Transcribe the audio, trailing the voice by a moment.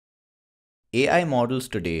AI models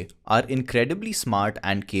today are incredibly smart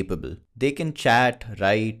and capable. They can chat,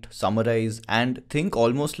 write, summarize, and think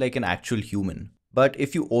almost like an actual human. But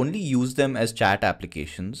if you only use them as chat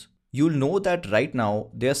applications, you'll know that right now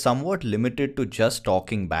they are somewhat limited to just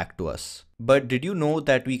talking back to us. But did you know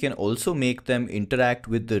that we can also make them interact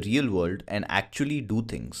with the real world and actually do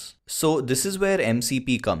things? So this is where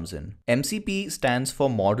MCP comes in. MCP stands for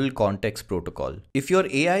Model Context Protocol. If your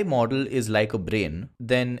AI model is like a brain,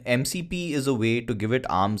 then MCP is a way to give it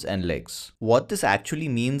arms and legs. What this actually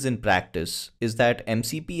means in practice is that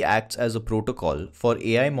MCP acts as a protocol for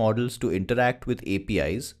AI models to interact with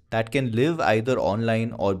APIs that can live either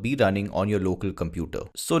online or be running on your local computer.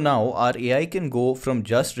 So now our AI can go from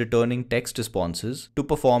just returning text responses to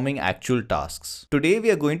performing actual tasks. Today we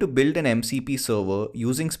are going to build an MCP server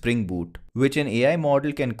using Spring Boot, which an AI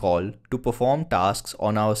model can call to perform tasks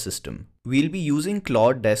on our system. We'll be using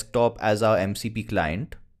Claude Desktop as our MCP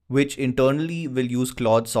client, which internally will use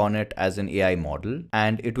Claude Sonnet as an AI model,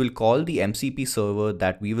 and it will call the MCP server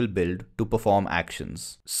that we will build to perform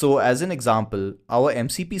actions. So as an example, our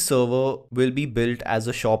MCP server will be built as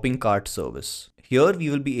a shopping cart service. Here we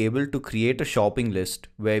will be able to create a shopping list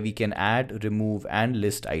where we can add, remove, and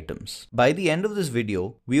list items. By the end of this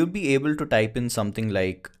video, we will be able to type in something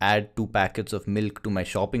like add 2 packets of milk to my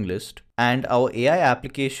shopping list, and our AI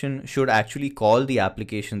application should actually call the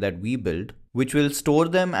application that we built, which will store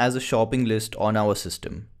them as a shopping list on our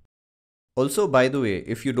system. Also, by the way,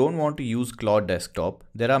 if you don't want to use Claude Desktop,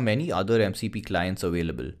 there are many other MCP clients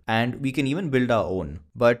available, and we can even build our own,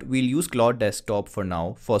 but we'll use Claude Desktop for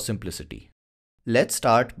now for simplicity. Let's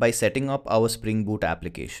start by setting up our Spring Boot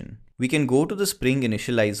application. We can go to the Spring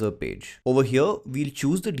Initializr page. Over here, we'll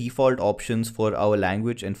choose the default options for our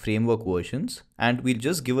language and framework versions, and we'll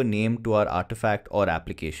just give a name to our artifact or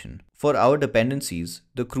application. For our dependencies,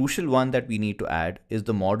 the crucial one that we need to add is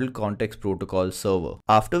the Model Context Protocol server.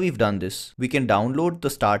 After we've done this, we can download the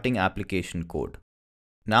starting application code.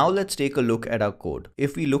 Now let's take a look at our code.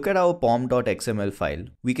 If we look at our pom.xml file,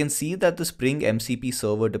 we can see that the Spring MCP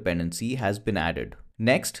server dependency has been added.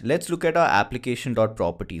 Next, let's look at our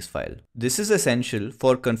application.properties file. This is essential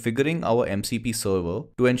for configuring our MCP server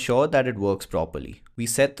to ensure that it works properly. We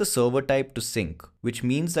set the server type to sync, which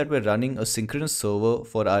means that we're running a synchronous server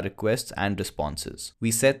for our requests and responses. We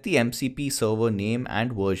set the MCP server name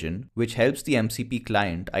and version, which helps the MCP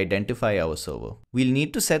client identify our server. We'll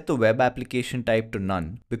need to set the web application type to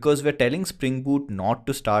none because we're telling Spring Boot not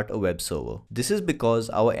to start a web server. This is because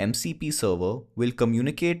our MCP server will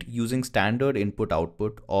communicate using standard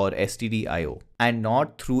input-output or STD-IO and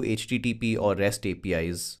not through HTTP or REST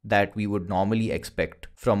APIs that we would normally expect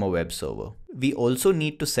from a web server. We also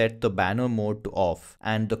need to set the banner mode to off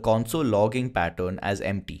and the console logging pattern as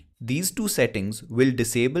empty. These two settings will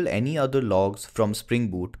disable any other logs from Spring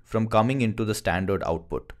Boot from coming into the standard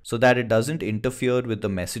output so that it doesn't interfere with the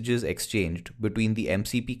messages exchanged between the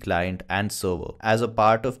MCP client and server as a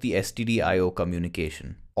part of the STD-IO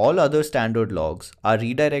communication. All other standard logs are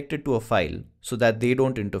redirected to a file so that they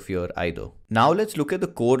don't interfere either. Now let's look at the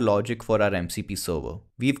core logic for our MCP server.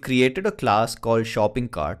 We've created a class called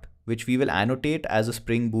ShoppingCart, which we will annotate as a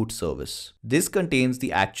Spring Boot service. This contains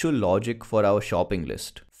the actual logic for our shopping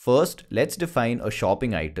list. First, let's define a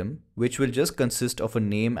shopping item, which will just consist of a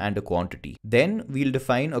name and a quantity. Then we'll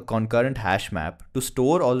define a concurrent hash map to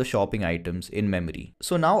store all the shopping items in memory.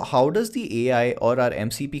 So now how does the AI or our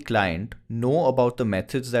MCP client know about the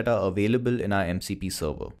methods that are available in our MCP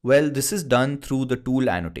server? Well, this is done through the tool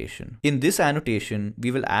annotation. In this annotation, we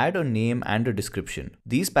will add a name and a description.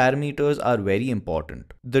 These parameters are very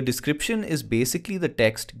important. The description is basically the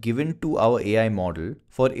text given to our AI model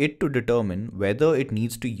for it to determine whether it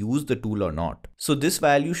needs to use the tool or not. So this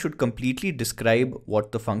value should completely describe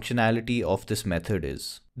what the functionality of this method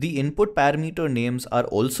is. The input parameter names are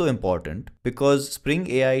also important because Spring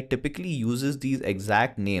AI typically uses these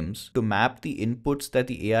exact names to map the inputs that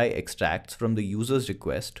the AI extracts from the user's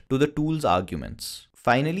request to the tool's arguments.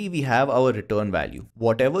 Finally, we have our return value.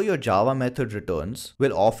 Whatever your Java method returns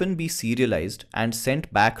will often be serialized and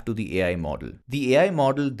sent back to the AI model. The AI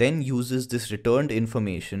model then uses this returned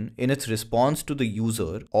information in its response to the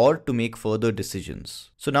user or to make further decisions.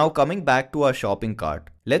 So now coming back to our shopping cart,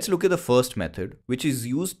 let's look at the first method, which is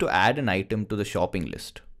used to add an item to the shopping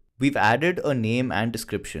list. We've added a name and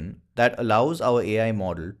description that allows our AI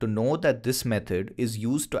model to know that this method is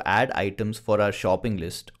used to add items for our shopping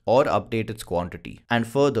list or update its quantity. And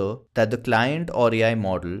further, that the client or AI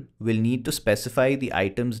model will need to specify the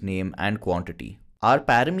item's name and quantity. Our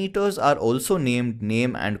parameters are also named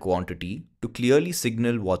name and quantity to clearly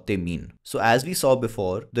signal what they mean. So as we saw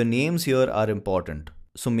before, the names here are important.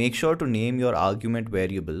 So make sure to name your argument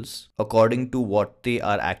variables according to what they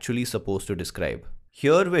are actually supposed to describe.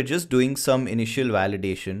 Here we're just doing some initial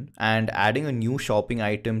validation and adding a new shopping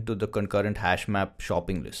item to the concurrent hash map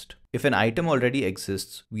shopping list. If an item already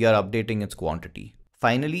exists, we are updating its quantity.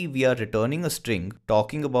 Finally, we are returning a string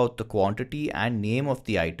talking about the quantity and name of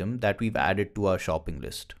the item that we've added to our shopping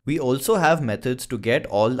list. We also have methods to get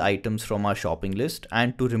all items from our shopping list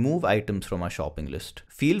and to remove items from our shopping list.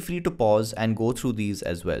 Feel free to pause and go through these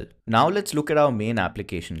as well. Now let's look at our main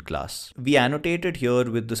application class. We annotated here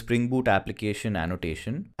with the Spring Boot application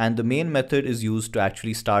annotation, and the main method is used to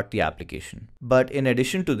actually start the application. But in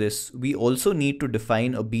addition to this, we also need to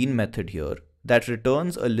define a bean method here that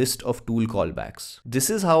returns a list of tool callbacks.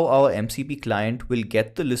 This is how our MCP client will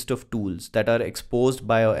get the list of tools that are exposed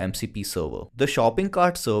by our MCP server. The shopping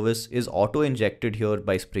cart service is auto-injected here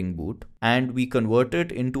by Spring Boot, and we convert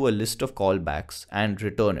it into a list of callbacks and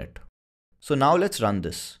return it. So now let's run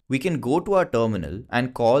this. We can go to our terminal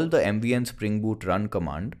and call the mvn spring boot run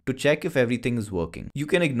command to check if everything is working. You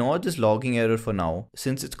can ignore this logging error for now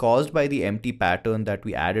since it's caused by the empty pattern that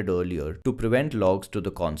we added earlier to prevent logs to the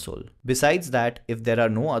console. Besides that, if there are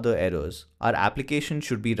no other errors, our application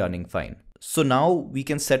should be running fine. So now we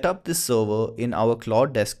can set up this server in our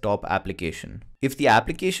Claude Desktop application. If the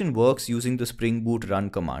application works using the Spring Boot run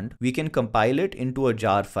command, we can compile it into a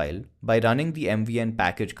jar file by running the mvn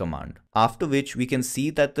package command, after which we can see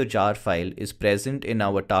that the jar file is present in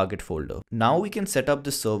our target folder. Now we can set up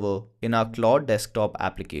the server in our Claude Desktop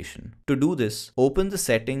application. To do this, open the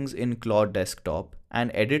settings in Claude Desktop and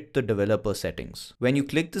edit the developer settings. When you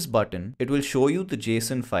click this button, it will show you the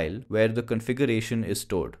JSON file where the configuration is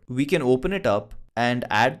stored. We can open it up and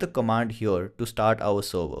add the command here to start our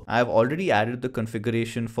server. I have already added the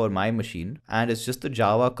configuration for my machine, and it's just the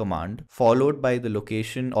Java command followed by the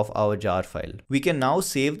location of our jar file. We can now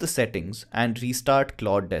save the settings and restart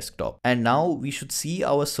Claude Desktop. And now we should see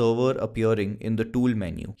our server appearing in the tool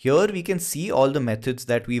menu. Here we can see all the methods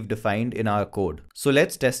that we've defined in our code. So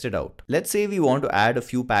let's test it out. Let's say we want to add a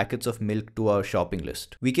few packets of milk to our shopping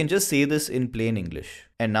list. We can just say this in plain English.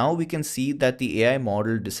 And now we can see that the AI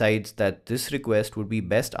model decides that this request would be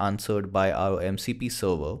best answered by our MCP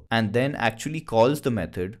server and then actually calls the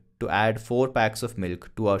method to add 4 packs of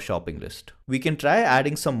milk to our shopping list. We can try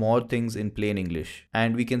adding some more things in plain English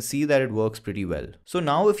and we can see that it works pretty well. So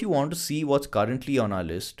now if you want to see what's currently on our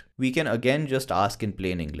list, we can again just ask in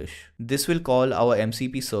plain English. This will call our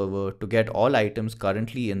MCP server to get all items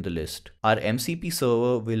currently in the list. Our MCP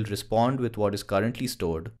server will respond with what is currently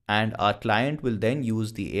stored, and our client will then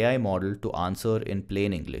use the AI model to answer in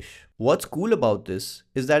plain English. What's cool about this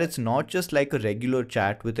is that it's not just like a regular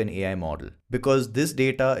chat with an AI model, because this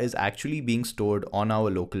data is actually being stored on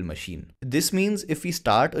our local machine. This means if we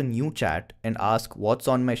start a new chat and ask what's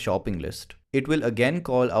on my shopping list, it will again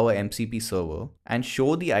call our MCP server and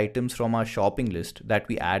show the items from our shopping list that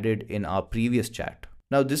we added in our previous chat.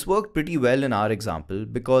 Now this worked pretty well in our example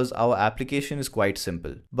because our application is quite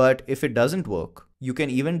simple. But if it doesn't work, you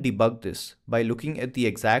can even debug this by looking at the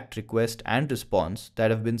exact request and response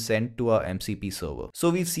that have been sent to our MCP server.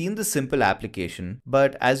 So we've seen this simple application,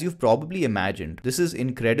 but as you've probably imagined, this is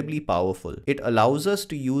incredibly powerful. It allows us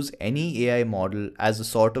to use any AI model as a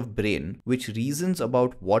sort of brain which reasons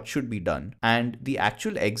about what should be done, and the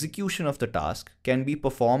actual execution of the task can be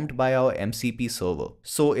performed by our MCP server.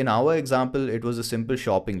 So in our example, it was a simple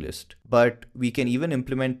shopping list, but we can even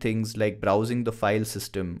implement things like browsing the file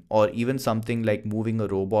system or even something like moving a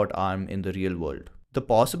robot arm in the real world. The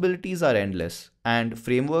possibilities are endless, and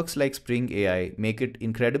frameworks like Spring AI make it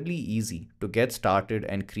incredibly easy to get started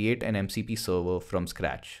and create an MCP server from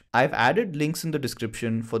scratch. I've added links in the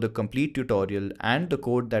description for the complete tutorial and the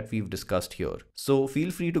code that we've discussed here, so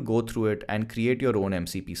feel free to go through it and create your own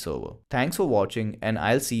MCP server. Thanks for watching, and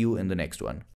I'll see you in the next one.